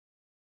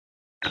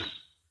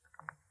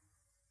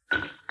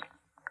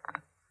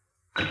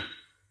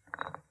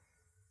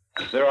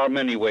There are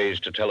many ways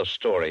to tell a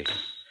story.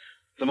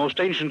 The most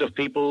ancient of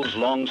peoples,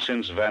 long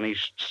since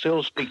vanished,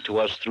 still speak to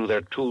us through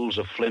their tools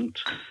of flint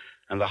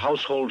and the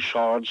household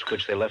shards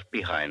which they left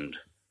behind.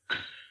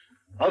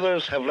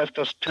 Others have left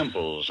us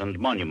temples and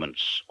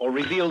monuments, or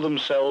revealed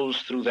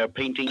themselves through their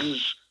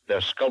paintings,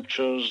 their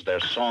sculptures,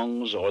 their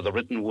songs, or the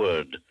written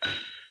word.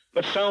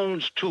 But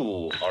sounds,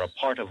 too, are a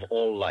part of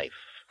all life.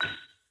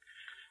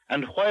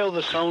 And while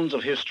the sounds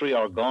of history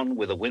are gone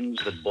with the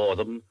winds that bore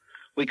them,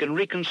 we can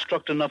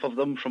reconstruct enough of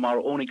them from our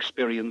own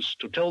experience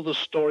to tell the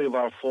story of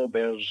our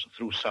forebears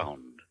through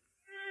sound.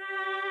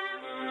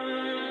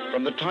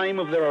 From the time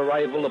of their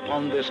arrival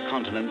upon this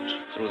continent,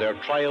 through their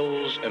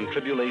trials and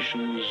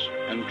tribulations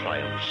and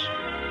triumphs.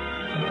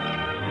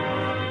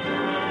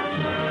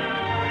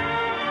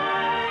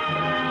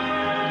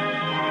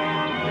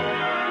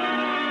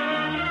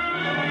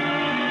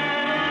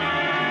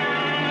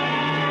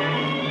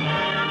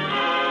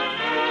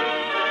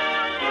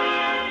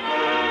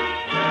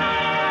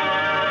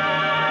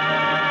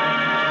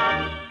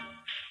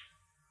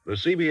 The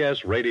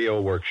CBS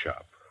Radio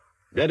Workshop,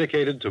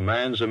 dedicated to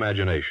man's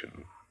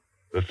imagination,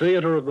 the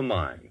theater of the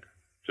mind.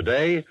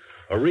 Today,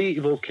 a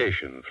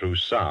re-evocation through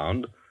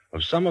sound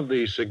of some of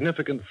the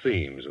significant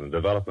themes in the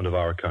development of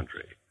our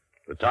country.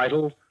 The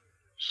title,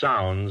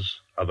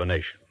 Sounds of a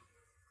Nation.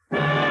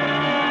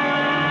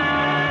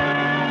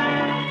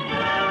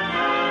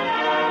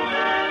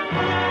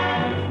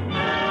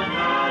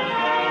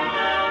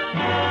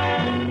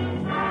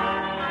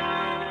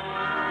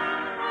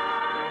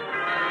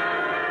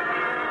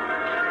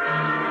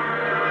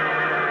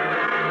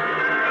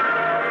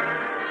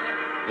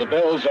 The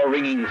bells are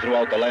ringing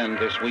throughout the land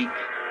this week.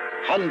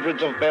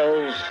 Hundreds of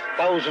bells,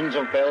 thousands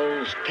of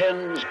bells,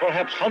 tens,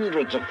 perhaps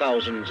hundreds of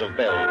thousands of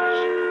bells.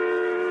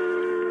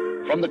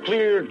 From the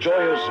clear,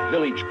 joyous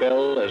village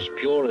bell, as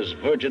pure as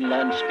virgin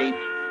landscape,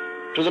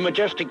 to the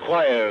majestic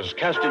choirs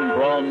cast in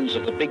bronze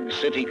of the big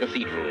city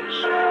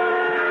cathedrals.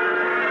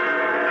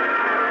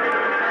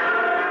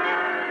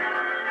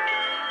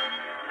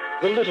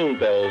 The little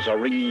bells are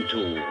ringing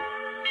too.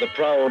 The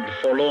proud,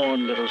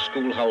 forlorn little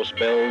schoolhouse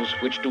bells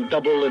which do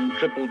double and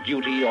triple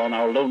duty on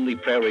our lonely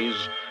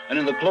prairies and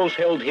in the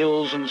close-held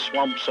hills and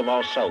swamps of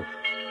our south,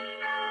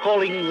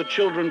 calling the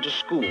children to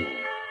school,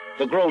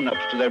 the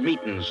grown-ups to their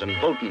meetings and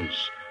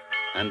votings,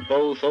 and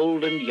both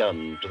old and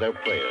young to their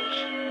prayers.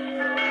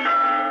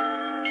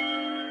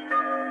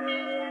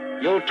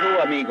 You too,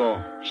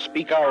 amigo,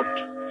 speak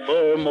out,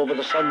 firm over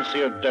the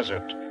sun-seared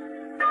desert.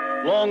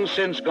 Long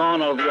since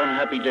gone are the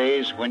unhappy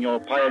days when your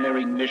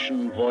pioneering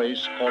mission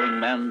voice calling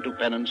man to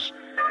penance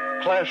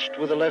clashed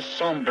with the less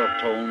somber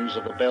tones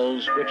of the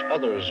bells which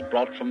others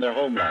brought from their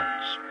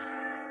homelands.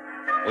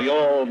 We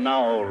all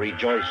now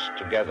rejoice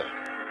together.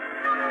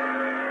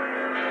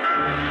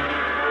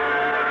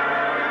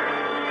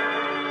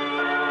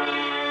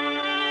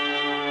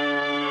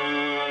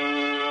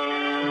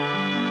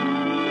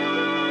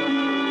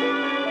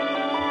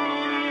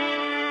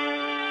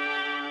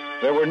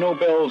 There were no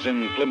bells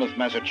in Plymouth,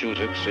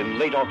 Massachusetts in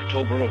late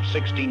October of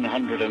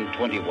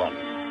 1621.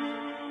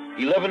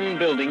 11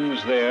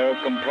 buildings there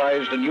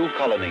comprised a new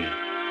colony.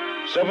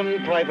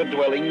 7 private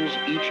dwellings,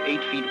 each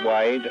 8 feet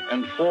wide,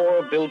 and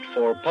 4 built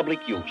for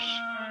public use.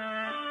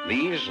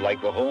 These,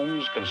 like the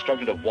homes,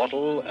 constructed of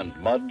wattle and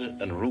mud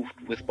and roofed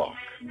with bark.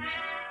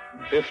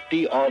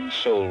 50-odd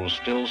souls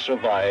still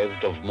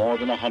survived of more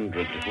than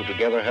 100 who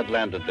together had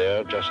landed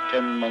there just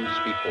 10 months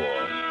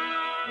before.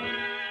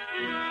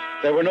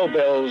 There were no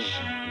bells,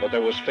 but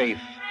there was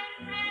faith,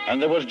 and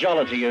there was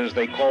jollity, as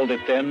they called it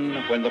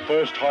then, when the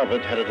first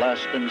harvest had at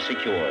last been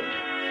secured.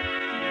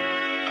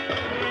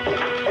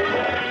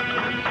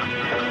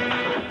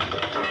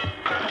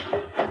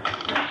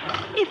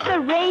 If the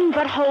rain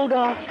but hold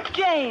off,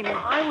 James.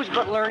 I was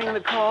but learning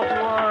the call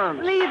to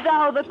arms. Leave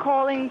thou the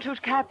calling to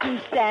Captain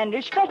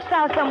Standish. Fetch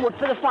thou some wood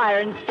for the fire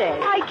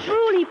instead. I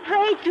truly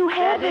pray to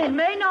heaven. And it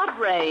may not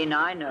rain,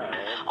 I know.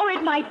 Or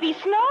it might be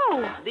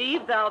snow.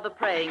 Leave thou the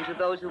praying to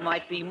those who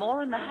might be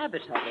more in the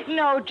habit of it.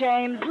 No,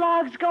 James.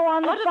 Logs go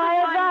on What the of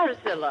fire the time, thus.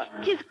 Priscilla?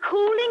 'Tis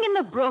cooling in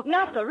the brook,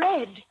 not the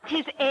red.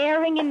 'Tis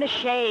airing in the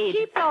shade.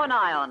 Keep thou an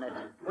eye on it.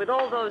 With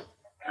all those...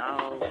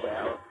 Oh,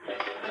 well.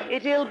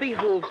 It ill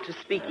behooves to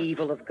speak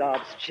evil of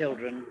God's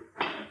children.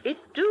 It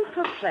do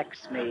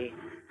perplex me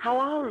how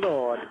our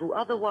Lord, who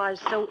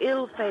otherwise so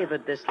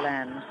ill-favored this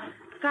land,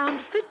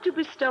 found fit to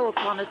bestow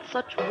upon it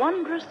such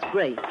wondrous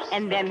grapes.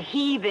 And them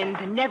heathens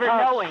never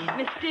Hush. knowing.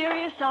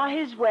 Mysterious are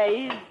his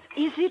ways.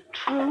 Is it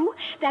true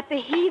that the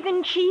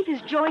heathen chief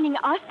is joining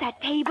us at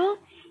table?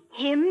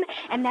 Him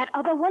and that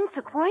other one,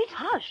 Sequoit?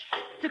 Hush.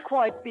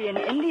 Sequoit be an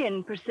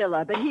Indian,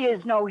 Priscilla, but he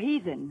is no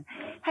heathen.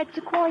 Had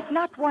Sequoit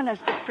not won us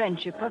the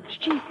friendship of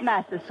Chief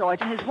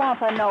Massasoit and his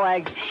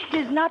Wampanoags,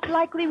 'tis not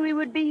likely we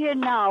would be here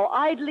now,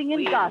 idling in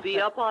We'd gossip. be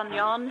up on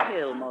yon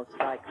hill, most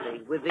likely,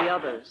 with the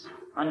others,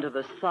 under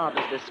the sod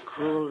of this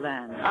cruel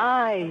land.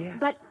 Aye,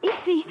 but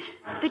if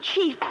the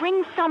chief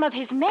brings some of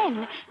his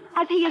men,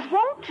 as he is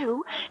wont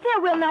to,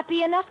 there will not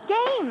be enough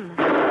game.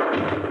 It's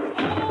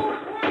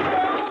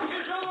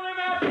only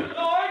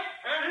Massasoit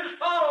and his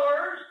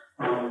followers.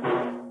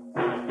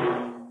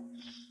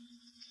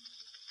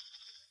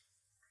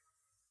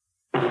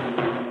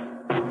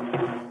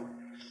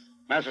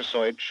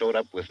 Massasoit showed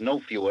up with no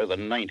fewer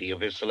than 90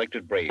 of his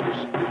selected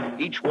braves,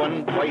 each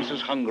one twice as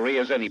hungry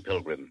as any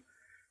pilgrim.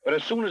 But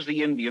as soon as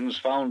the Indians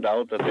found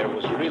out that there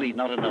was really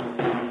not enough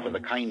food for the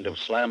kind of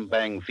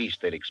slam-bang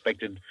feast they'd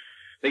expected,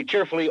 they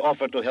cheerfully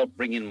offered to help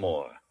bring in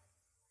more.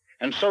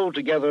 And so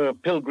together,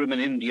 Pilgrim and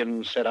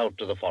Indian set out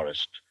to the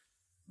forest.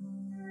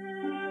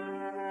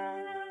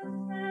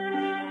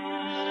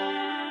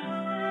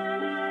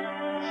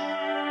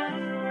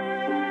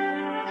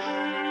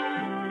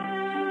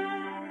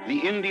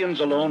 The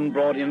Indians alone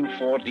brought in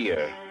 4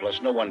 deer, plus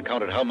no one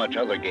counted how much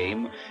other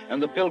game,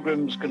 and the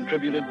Pilgrims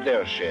contributed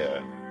their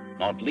share,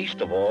 not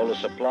least of all a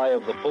supply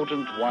of the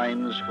potent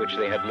wines which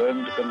they had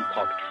learned to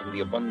concoct from the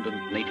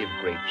abundant native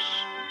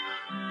grapes.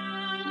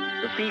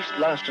 The feast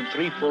lasted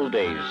 3 full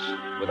days,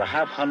 with a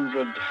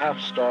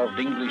half-starved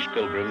English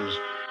pilgrims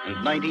and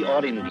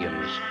 90-odd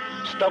Indians,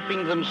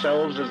 stuffing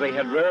themselves as they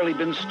had rarely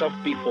been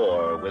stuffed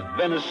before, with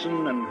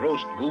venison and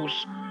roast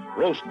goose,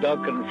 roast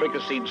duck and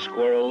fricasseed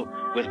squirrel,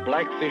 with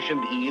blackfish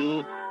and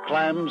eel,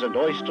 clams and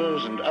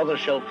oysters and other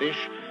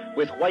shellfish,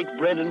 with white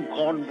bread and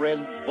cornbread,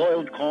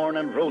 boiled corn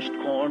and roast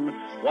corn,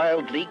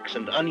 wild leeks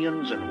and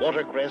onions and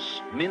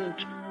watercress,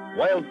 mint,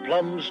 wild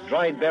plums,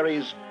 dried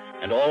berries,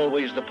 and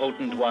always the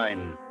potent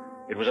wine.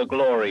 It was a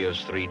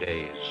glorious 3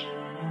 days.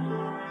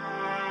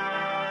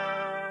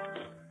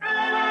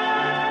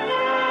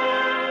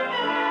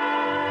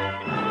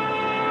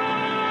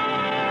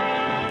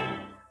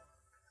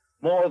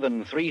 More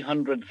than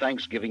 300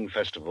 Thanksgiving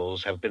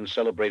festivals have been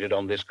celebrated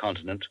on this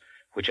continent,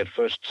 which at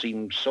first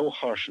seemed so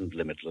harsh and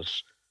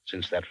limitless,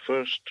 since that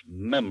first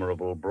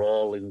memorable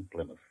brawl in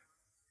Plymouth.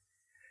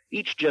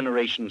 Each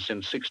generation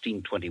since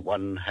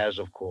 1621 has,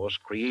 of course,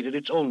 created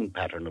its own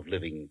pattern of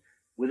living,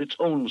 with its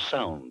own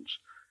sounds.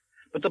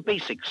 But the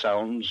basic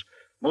sounds,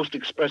 most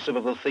expressive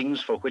of the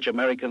things for which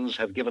Americans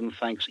have given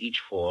thanks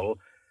each fall,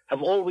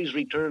 have always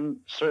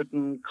returned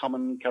certain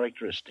common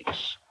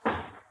characteristics.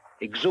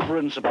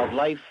 Exuberance about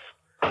life,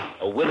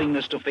 a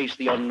willingness to face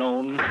the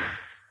unknown,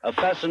 a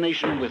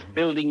fascination with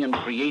building and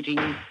creating,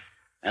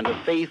 and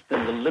a faith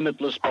in the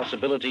limitless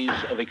possibilities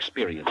of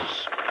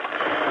experience.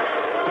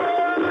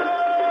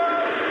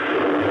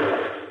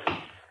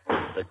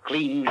 The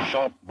clean,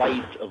 sharp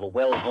bite of a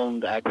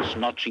well-honed axe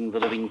notching the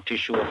living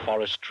tissue of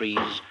forest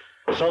trees,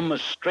 some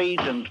as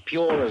straight and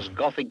pure as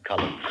Gothic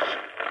columns.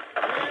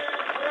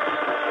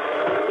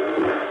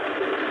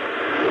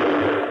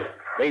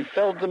 They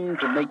felled them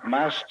to make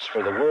masts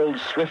for the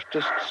world's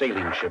swiftest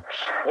sailing ships,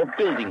 or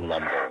building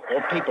lumber,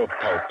 or paper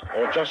pulp,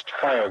 or just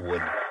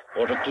firewood,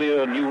 or to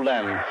clear new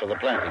land for the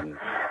planting.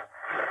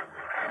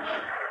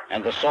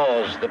 And the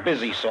saws, the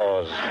busy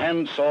saws,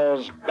 hand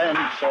saws, band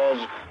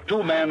saws,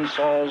 two-man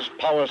saws,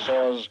 power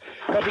saws,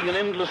 cutting an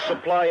endless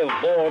supply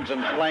of boards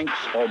and planks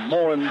for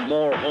more and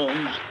more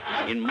homes,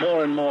 in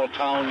more and more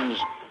towns,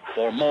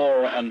 for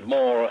more and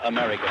more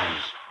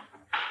Americans.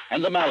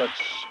 And the mallets,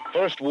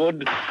 first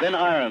wood, then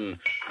iron,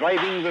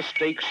 driving the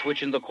stakes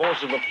which in the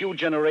course of a few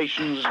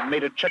generations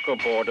made a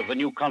checkerboard of the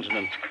new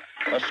continent,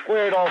 a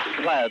squared-off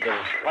flag of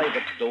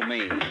private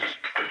domains.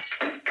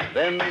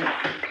 Then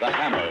the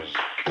hammers,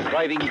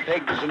 driving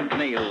pegs and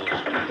nails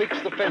to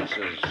fix the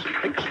fences,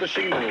 fix the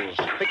shingles,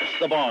 fix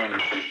the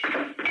barns,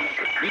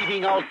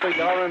 beating out the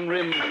yarn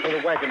rims for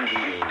the wagon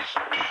wheels,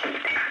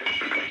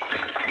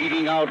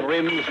 beating out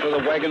rims for the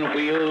wagon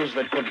wheels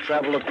that could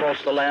travel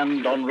across the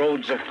land on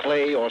roads of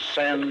clay or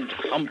sand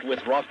humped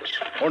with rocks,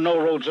 or no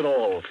roads at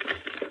all,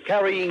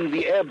 carrying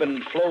the ebb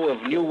and flow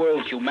of New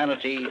World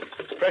humanity,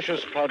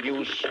 precious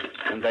produce,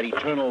 and that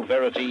eternal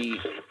verity,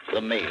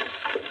 the mail.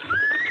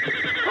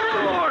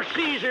 Ho,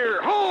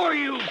 Caesar! Ho,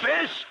 you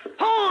Bess!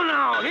 Ho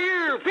now!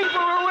 Here! People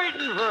are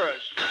waiting for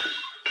us!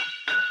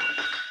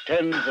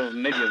 Tens of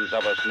millions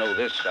of us know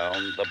this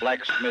sound, the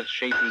blacksmith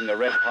shaping a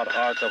red-hot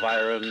arc of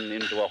iron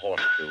into a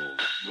horseshoe.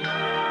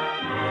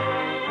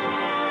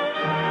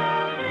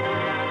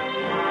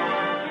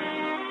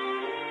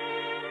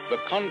 The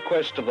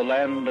conquest of the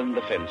land and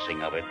the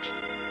fencing of it,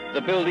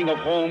 the building of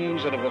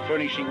homes and of the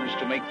furnishings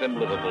to make them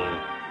livable,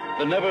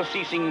 the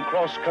never-ceasing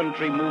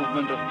cross-country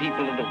movement of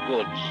people and of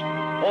goods,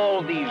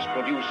 all these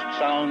produced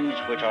sounds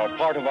which are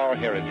part of our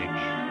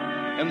heritage.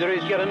 And there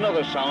is yet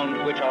another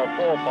sound which our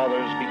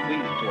forefathers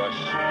bequeathed to us.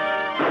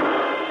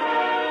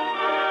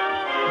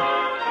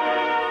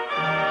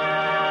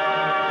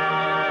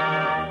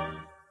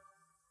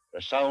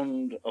 The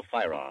sound of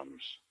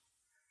firearms.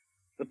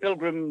 The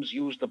Pilgrims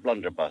used the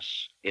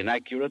blunderbuss,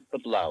 inaccurate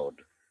but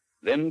loud.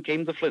 Then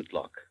came the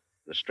flintlock,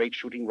 the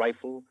straight-shooting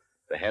rifle,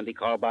 the handy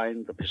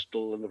carbine, the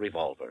pistol, and the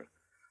revolver.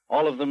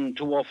 All of them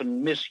too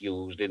often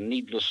misused in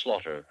needless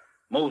slaughter,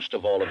 most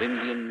of all of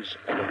Indians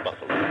and of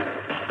buffalo.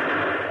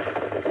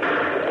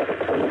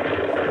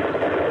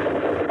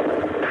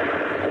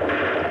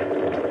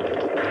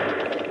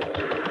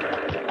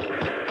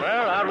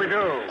 Well, how'd we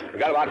do? We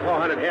got about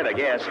 400 head, I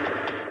guess.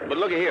 But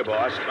look at here,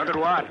 boss. Look at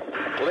what?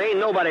 Well, there ain't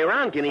nobody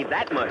around can eat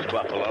that much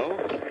buffalo.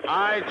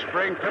 Hides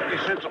bring 50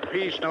 cents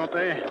apiece, don't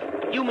they?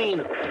 You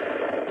mean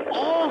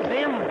all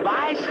them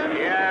bison?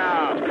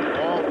 Yeah,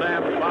 all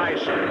them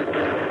bison.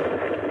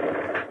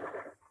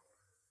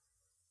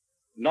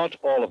 Not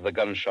all of the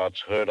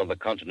gunshots heard on the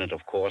continent,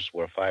 of course,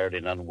 were fired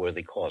in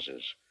unworthy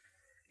causes.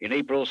 In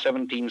April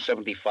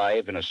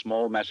 1775, in a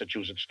small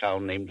Massachusetts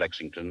town named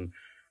Lexington,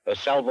 a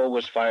salvo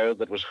was fired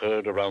that was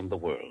heard around the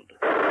world.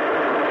 To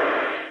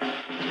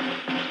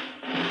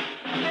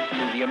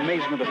the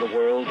amazement of the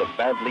world, a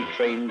badly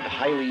trained,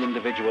 highly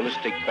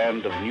individualistic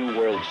band of New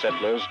World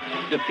settlers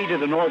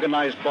defeated an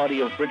organized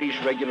body of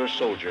British regular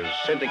soldiers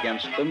sent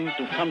against them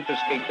to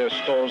confiscate their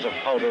stores of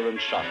powder and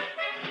shot.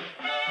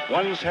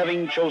 Once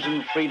having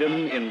chosen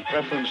freedom in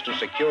preference to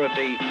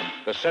security,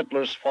 the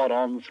settlers fought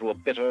on through a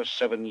bitter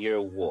 7-year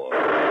war.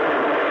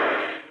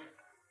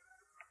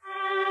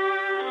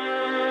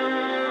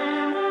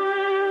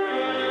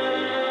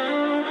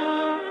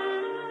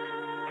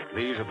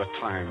 These are the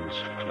times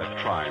that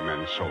try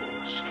men's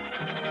souls.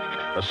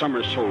 The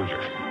summer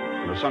soldier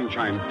and the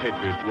sunshine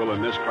patriot will,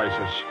 in this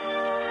crisis,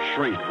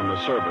 shrink from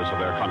the service of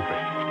their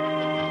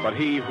country. But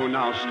he who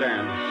now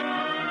stands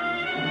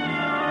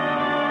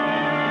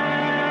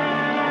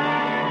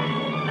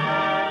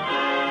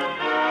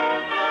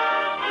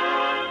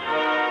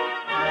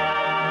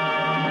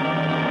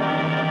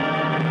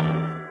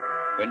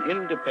When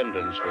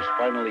independence was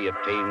finally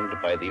obtained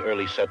by the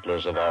early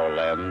settlers of our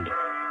land,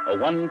 a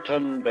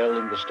 1-ton bell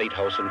in the State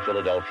House in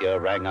Philadelphia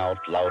rang out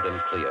loud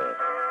and clear.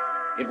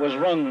 It was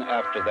rung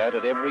after that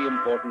at every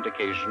important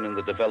occasion in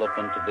the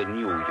development of the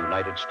new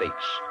United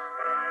States.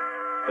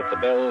 But the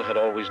bell had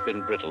always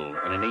been brittle,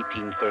 and in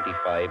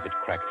 1835 it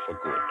cracked for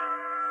good.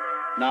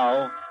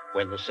 Now,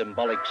 when the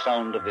symbolic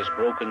sound of this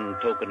broken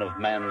token of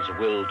man's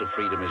will to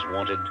freedom is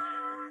wanted,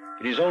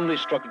 it is only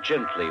struck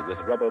gently with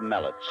rubber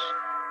mallets.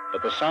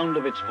 But the sound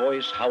of its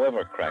voice,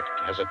 however cracked,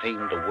 has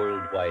attained a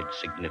worldwide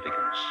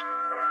significance.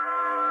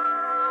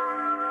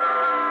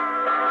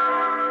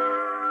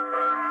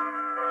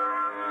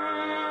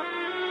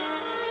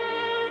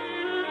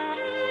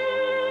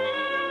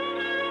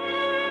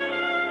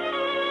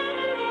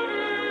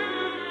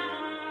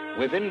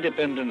 With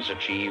independence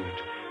achieved,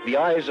 the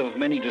eyes of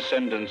many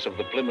descendants of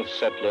the Plymouth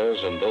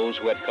settlers and those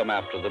who had come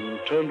after them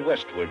turned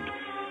westward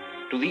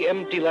to the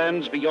empty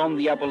lands beyond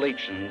the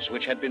Appalachians,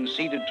 which had been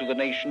ceded to the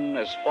nation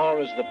as far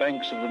as the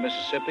banks of the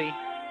Mississippi,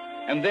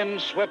 and then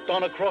swept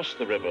on across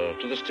the river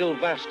to the still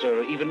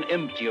vaster, even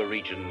emptier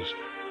regions,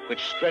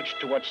 which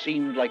stretched to what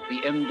seemed like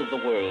the end of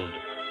the world,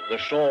 the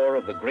shore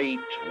of the great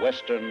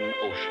Western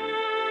Ocean.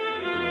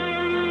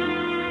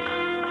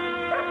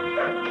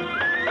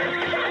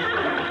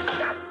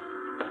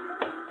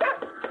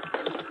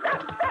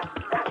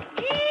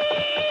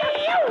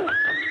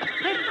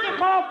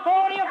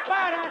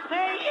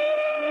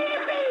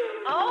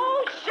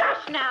 Oh,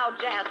 shush now,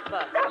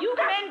 Jasper. You've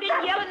been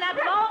yelling that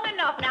long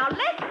enough. Now,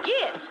 let's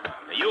get.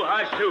 You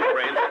hush too,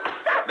 friend.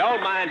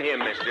 Don't mind him,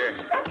 mister.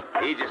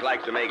 He just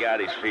likes to make out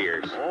his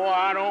fears. Oh,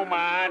 I don't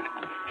mind.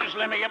 Just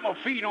let me get my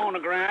feet on the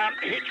ground.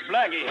 Hitch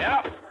Blackie,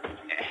 yeah?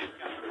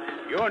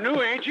 You're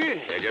new, ain't you?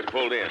 Yeah, just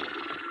pulled in.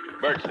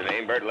 Bert's the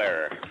name, Bert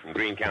Lehrer, from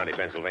Greene County,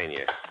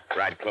 Pennsylvania.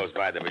 Right close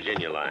by the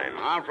Virginia line.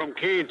 I'm from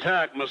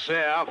Kentucky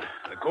myself.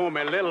 They call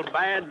me Little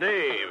Bad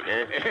Dave.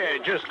 Eh?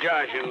 Just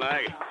joshing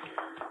like.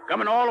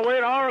 Coming all the way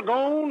to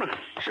Oregon?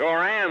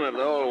 Sure am if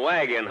the old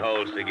wagon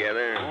holds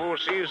together. Oh,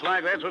 seems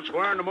like that's what's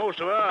worrying the most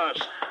of us.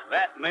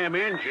 That and them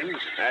engines.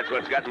 That's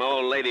what's got my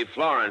old lady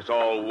Florence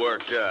all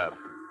worked up.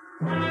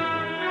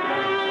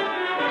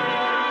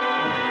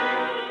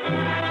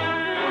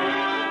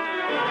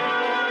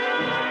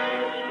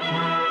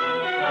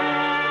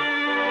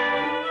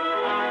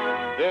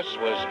 This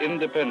was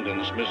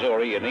Independence,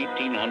 Missouri in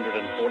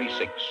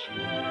 1846.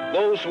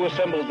 Those who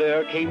assembled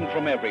there came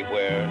from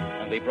everywhere,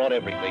 and they brought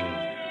everything.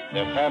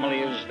 Their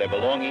families, their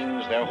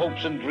belongings, their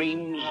hopes and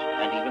dreams,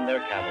 and even their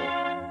cattle.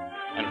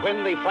 And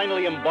when they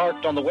finally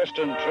embarked on the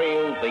Western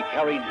Trail, they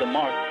carried the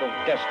mark of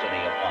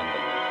destiny upon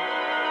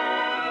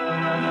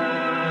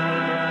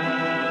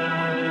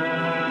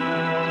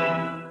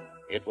them.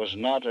 It was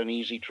not an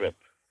easy trip,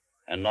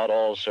 and not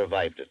all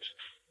survived it.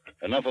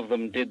 Enough of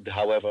them did,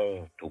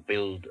 however, to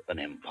build an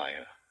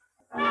empire.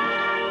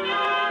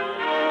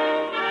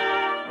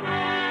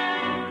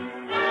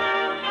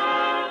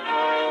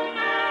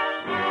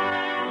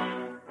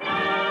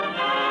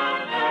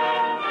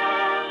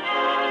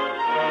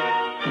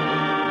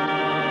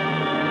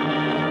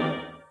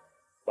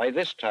 By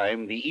this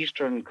time, the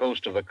eastern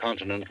coast of the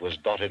continent was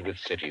dotted with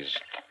cities,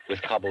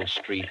 with cobbled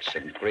streets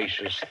and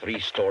gracious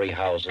 3-story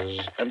houses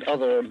and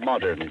other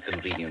modern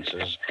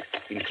conveniences,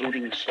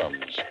 including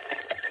slums.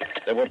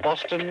 There were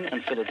Boston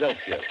and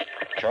Philadelphia,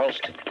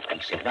 Charleston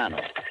and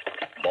Savannah,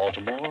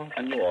 Baltimore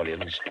and New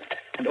Orleans,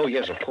 and, oh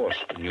yes, of course,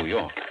 New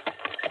York.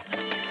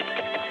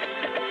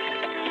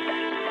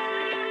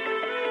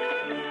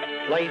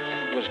 Life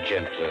was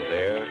gentler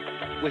there,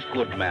 with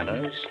good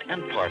manners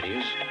and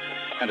parties,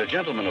 and a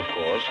gentleman, of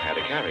course, had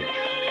a carriage.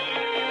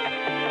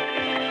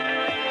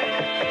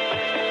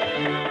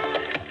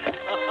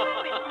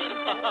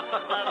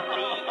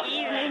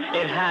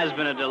 It has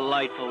been a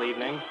delightful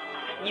evening.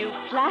 You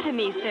flatter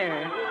me,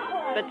 sir,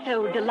 but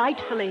so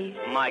delightfully.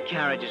 My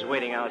carriage is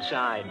waiting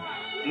outside.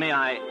 May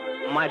I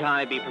Might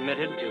I be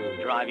permitted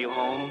to drive you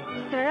home?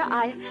 Sir,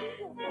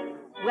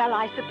 well,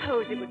 I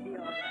suppose it would be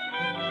all right.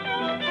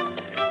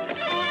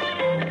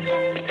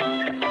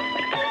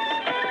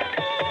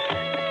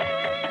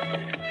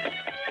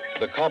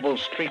 The cobbled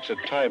streets at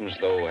times,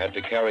 though, had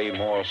to carry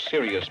more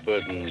serious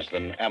burdens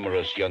than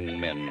amorous young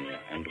men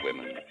and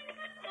women.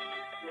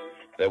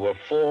 There were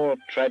 4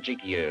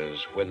 tragic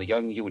years when the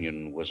young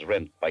Union was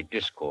rent by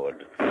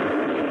discord.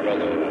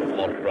 Brother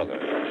fought brother.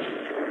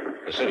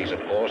 The cities, of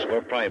course,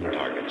 were prime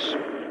targets.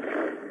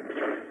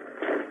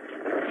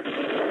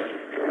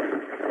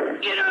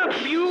 Get up,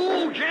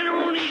 you!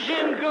 General needs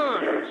them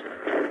guns.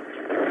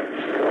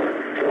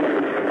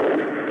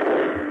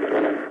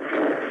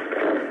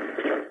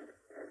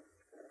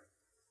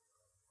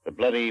 The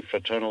bloody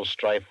fraternal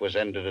strife was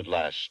ended at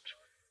last,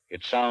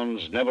 its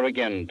sounds never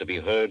again to be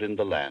heard in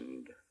the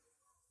land.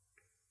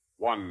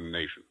 One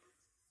nation,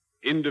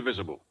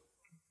 indivisible,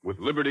 with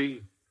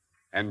liberty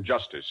and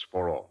justice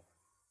for all.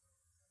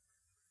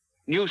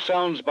 New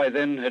sounds by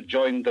then had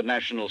joined the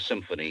national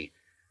symphony.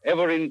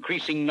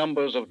 Ever-increasing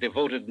numbers of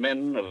devoted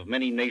men of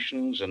many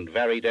nations and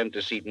varied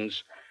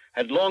antecedents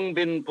had long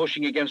been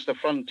pushing against the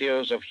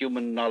frontiers of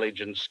human knowledge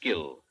and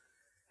skill.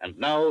 And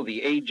now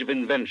the age of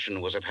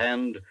invention was at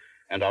hand,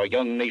 and our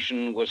young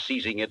nation was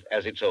seizing it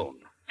as its own.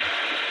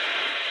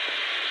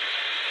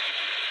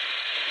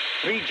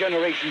 3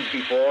 generations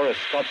before, a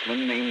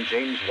Scotsman named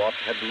James Watt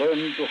had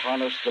learned to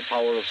harness the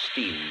power of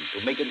steam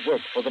to make it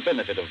work for the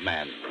benefit of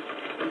man.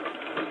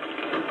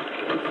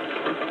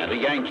 And a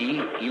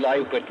Yankee, Eli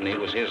Whitney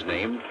was his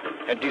name,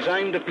 had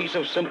designed a piece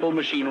of simple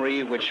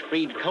machinery which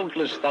freed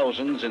countless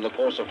thousands in the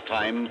course of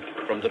time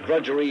from the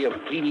drudgery of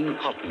cleaning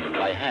cotton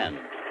by hand.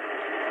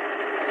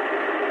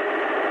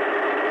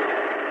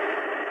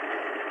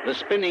 The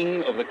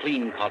spinning of the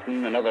clean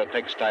cotton and other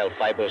textile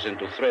fibers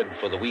into thread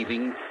for the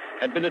weaving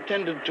had been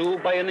attended to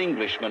by an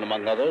Englishman,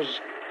 among others,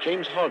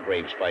 James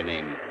Hargraves by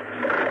name.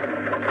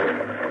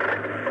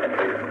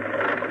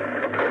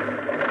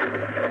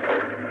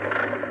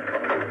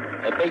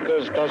 A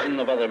baker's dozen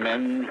of other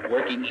men,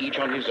 working each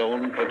on his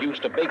own,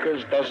 produced a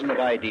baker's dozen of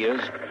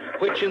ideas,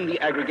 which in the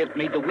aggregate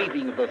made the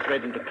weaving of the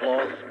thread into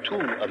cloth, too,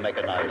 a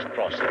mechanized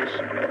process.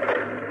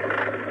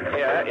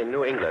 Here in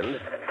New England,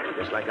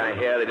 just like I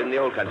hear it in the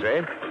old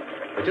country,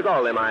 we took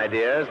all them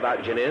ideas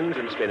about ginnings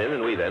and spinning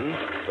and weaving,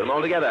 put them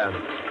all together,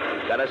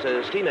 got us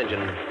a steam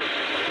engine.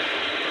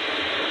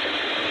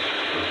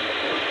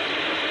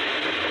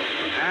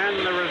 And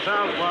the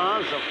result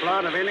was a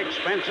flood of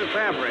inexpensive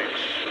fabrics,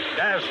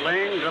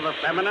 dazzling to the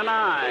feminine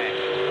eye.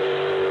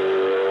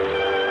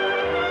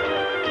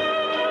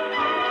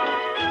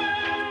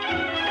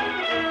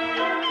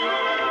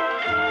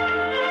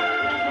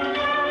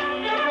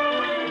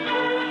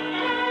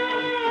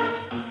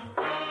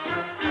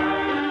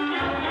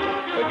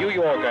 New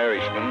York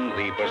Irishman,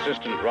 the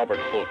persistent Robert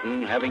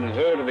Fulton, having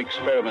heard of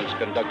experiments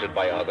conducted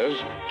by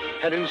others,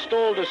 had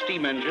installed a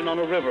steam engine on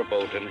a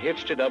riverboat and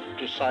hitched it up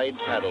to side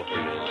paddle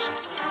wheels.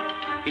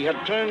 He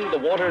had turned the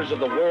waters of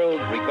the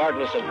world,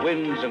 regardless of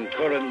winds and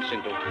currents,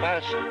 into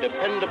fast,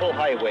 dependable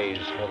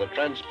highways for the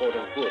transport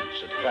of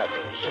goods and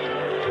travelers.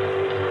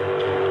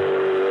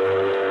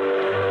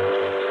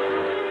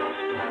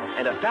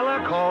 And a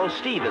fella called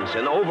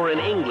Stevenson over in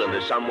England or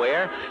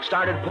somewhere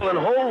started pulling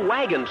whole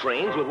wagon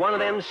trains with one of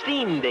them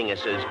steam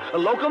dinguses. A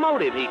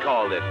locomotive, he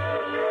called it.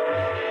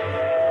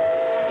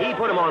 He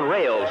put them on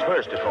rails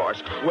first, of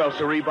course. Well,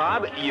 Sirree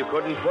Bob, you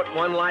couldn't put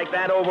one like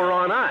that over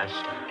on us.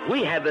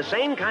 We had the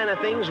same kind of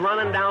things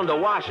running down to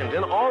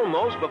Washington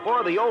almost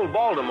before the old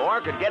Baltimore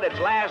could get its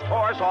last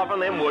horse off on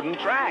them wooden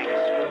tracks.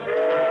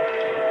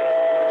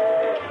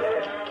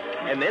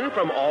 And then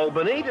from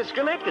Albany to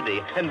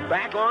Schenectady, and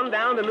back on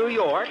down to New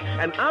York,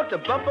 and out to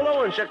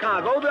Buffalo and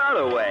Chicago the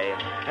other way.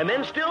 And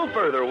then still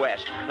further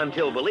west,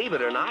 until, believe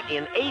it or not,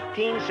 in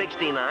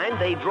 1869,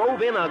 they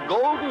drove in a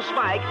golden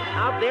spike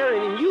out there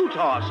in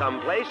Utah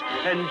someplace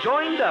and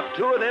joined up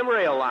 2 of them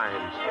rail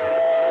lines.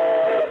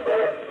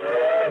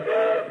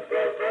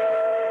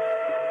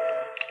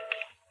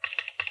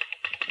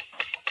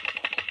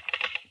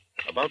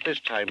 About this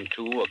time,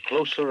 too, a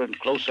closer and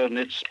closer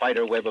knit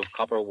spider web of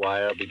copper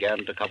wire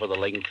began to cover the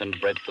length and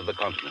breadth of the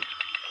continent.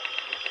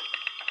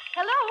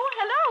 Hello,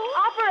 hello.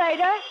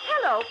 Operator.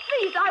 Hello,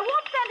 please, I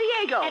want San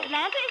Diego.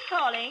 Atlanta is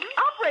calling.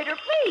 Operator,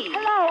 please.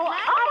 Hello,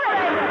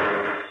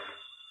 operator.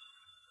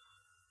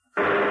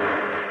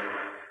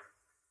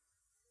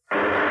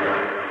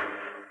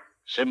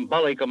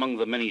 Symbolic among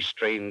the many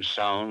strange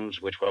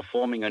sounds which were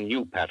forming a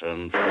new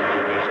pattern for the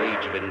country's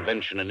age of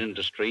invention and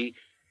industry,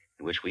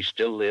 in which we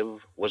still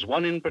live, was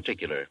one in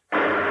particular.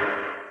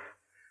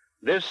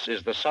 This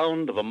is the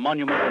sound of a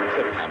monumental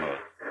trip hammer,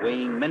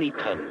 weighing many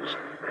tons,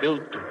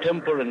 built to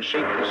temper and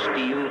shape the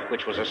steel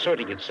which was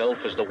asserting itself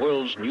as the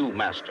world's new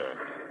master,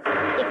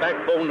 the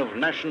backbone of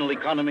national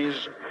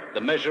economies,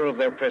 the measure of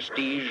their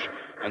prestige,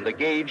 and the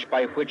gauge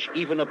by which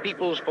even a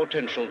people's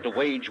potential to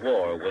wage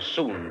war was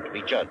soon to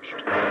be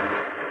judged.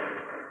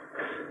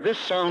 This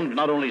sound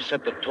not only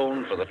set the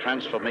tone for the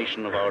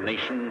transformation of our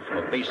nation from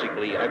a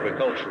basically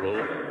agricultural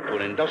to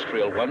an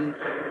industrial one,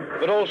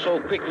 but also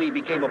quickly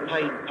became a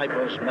Pied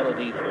Piper's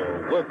melody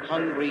for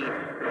work-hungry,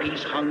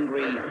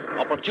 peace-hungry,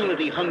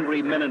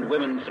 opportunity-hungry men and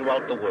women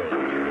throughout the world.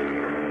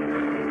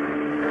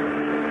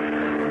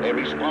 They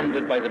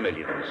responded by the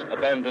millions,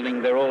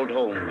 abandoning their old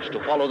homes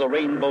to follow the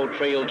rainbow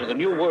trail to the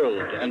new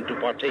world and to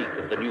partake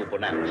of the new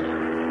bonanza.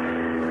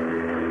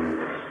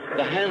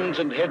 The hands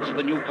and heads of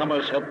the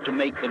newcomers helped to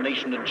make the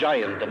nation a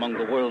giant among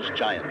the world's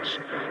giants,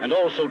 and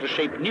also to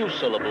shape new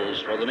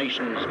syllables for the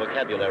nation's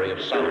vocabulary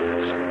of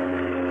sounds.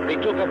 They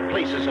took up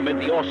places amid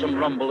the awesome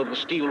rumble of the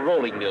steel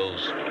rolling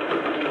mills.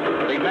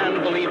 They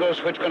manned the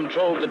levers which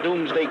controlled the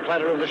doomsday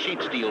clatter of the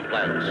sheet steel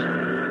plants.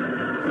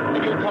 The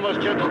newcomers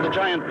gentled the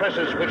giant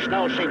presses which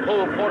now shape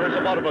whole quarters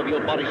of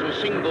automobile bodies in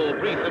a single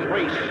brief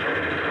embrace.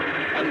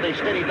 And they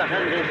steadied the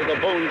handles of the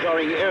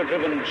bone-jarring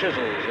air-driven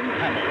chisels and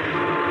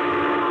hammers.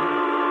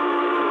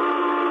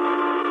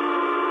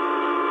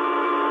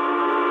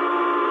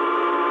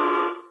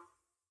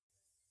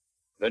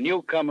 The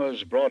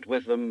newcomers brought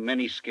with them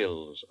many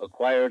skills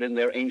acquired in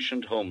their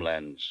ancient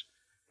homelands.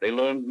 They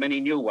learned many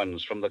new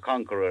ones from the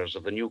conquerors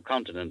of the new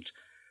continent,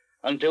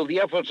 until the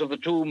efforts of the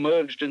two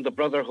merged in the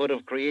brotherhood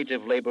of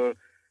creative labor,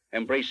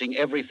 embracing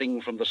everything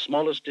from the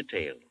smallest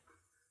detail,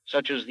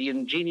 such as the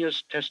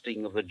ingenious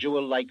testing of the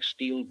jewel-like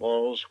steel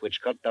balls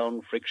which cut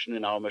down friction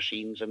in our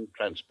machines and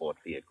transport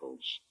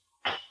vehicles.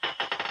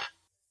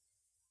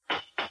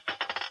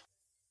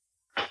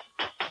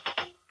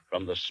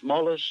 From the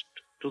smallest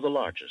to the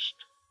largest.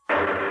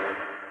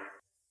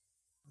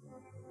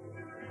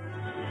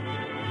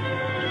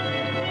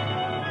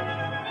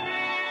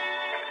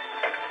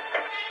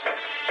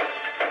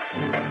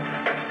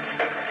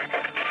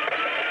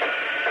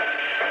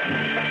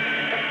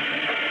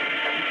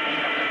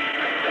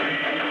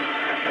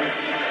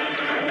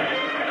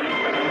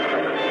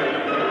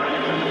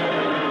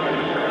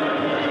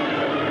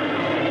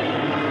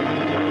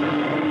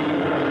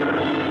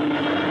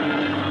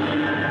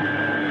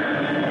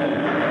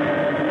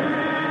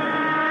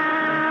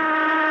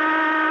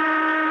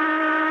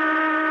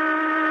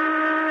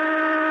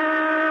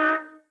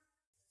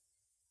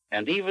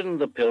 And even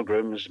the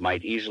pilgrims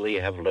might easily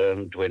have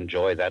learned to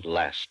enjoy that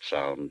last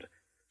sound,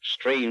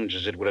 strange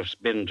as it would have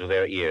been to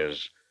their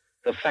ears,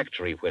 the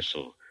factory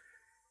whistle.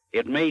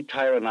 It may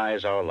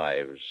tyrannize our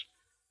lives,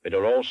 but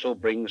it also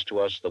brings to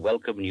us the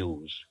welcome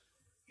news.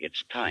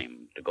 It's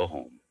time to go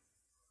home.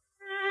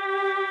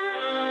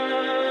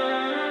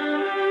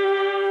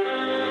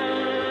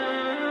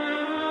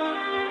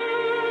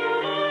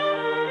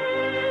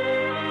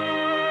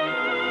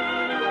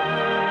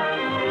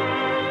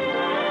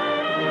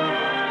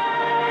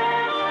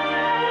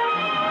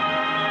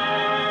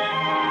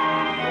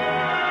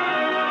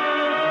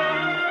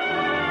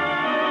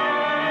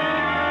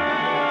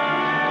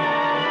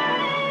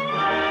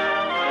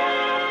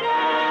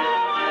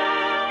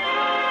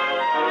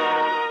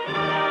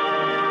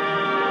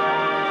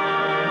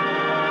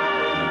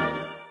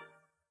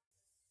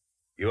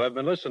 You have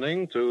been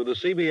listening to the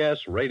CBS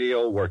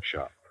Radio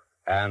Workshop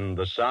and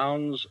The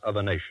Sounds of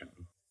a Nation.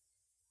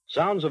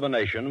 Sounds of a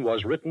Nation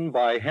was written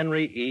by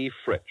Henry E.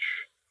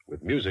 Fritsch,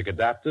 with music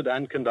adapted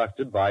and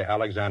conducted by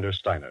Alexander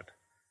Steinert,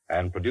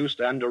 and produced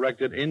and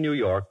directed in New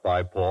York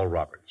by Paul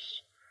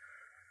Roberts.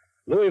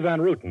 Louis Van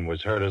Rooten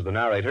was heard as the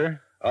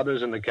narrator.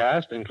 Others in the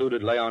cast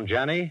included Leon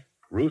Janney,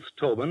 Ruth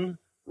Tobin,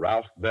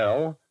 Ralph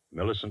Bell,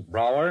 Millicent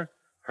Brower,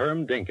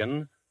 Herm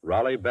Dinkin,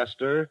 Raleigh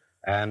Bester,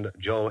 and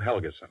Joe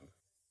Helgeson.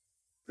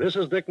 This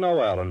is Dick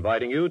Noel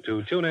inviting you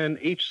to tune in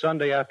each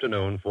Sunday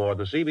afternoon for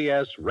the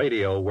CBS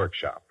Radio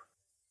Workshop.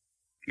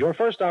 Your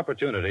first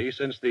opportunity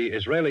since the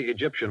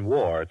Israeli-Egyptian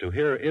War to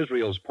hear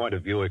Israel's point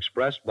of view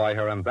expressed by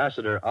her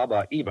ambassador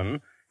Abba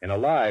Eban in a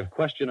live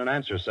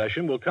question-and-answer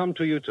session will come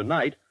to you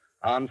tonight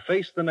on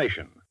Face the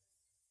Nation.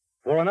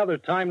 For another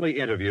timely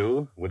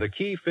interview with a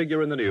key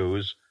figure in the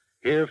news,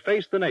 hear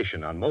Face the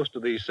Nation on most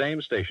of these same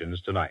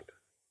stations tonight.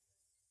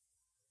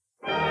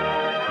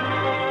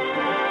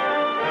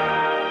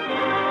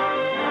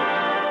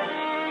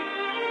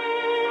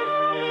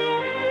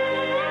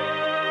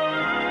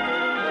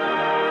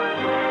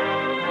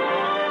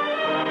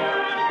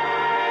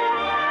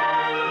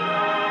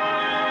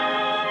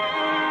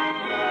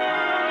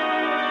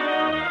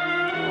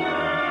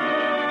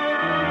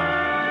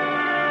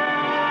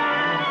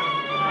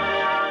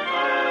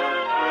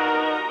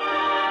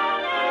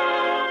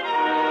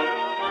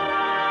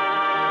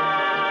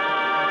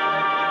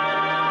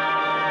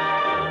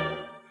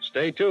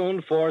 Stay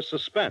tuned for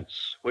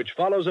Suspense, which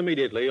follows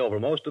immediately over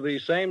most of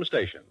these same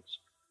stations.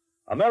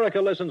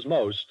 America listens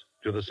most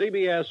to the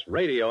CBS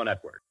Radio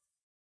Network.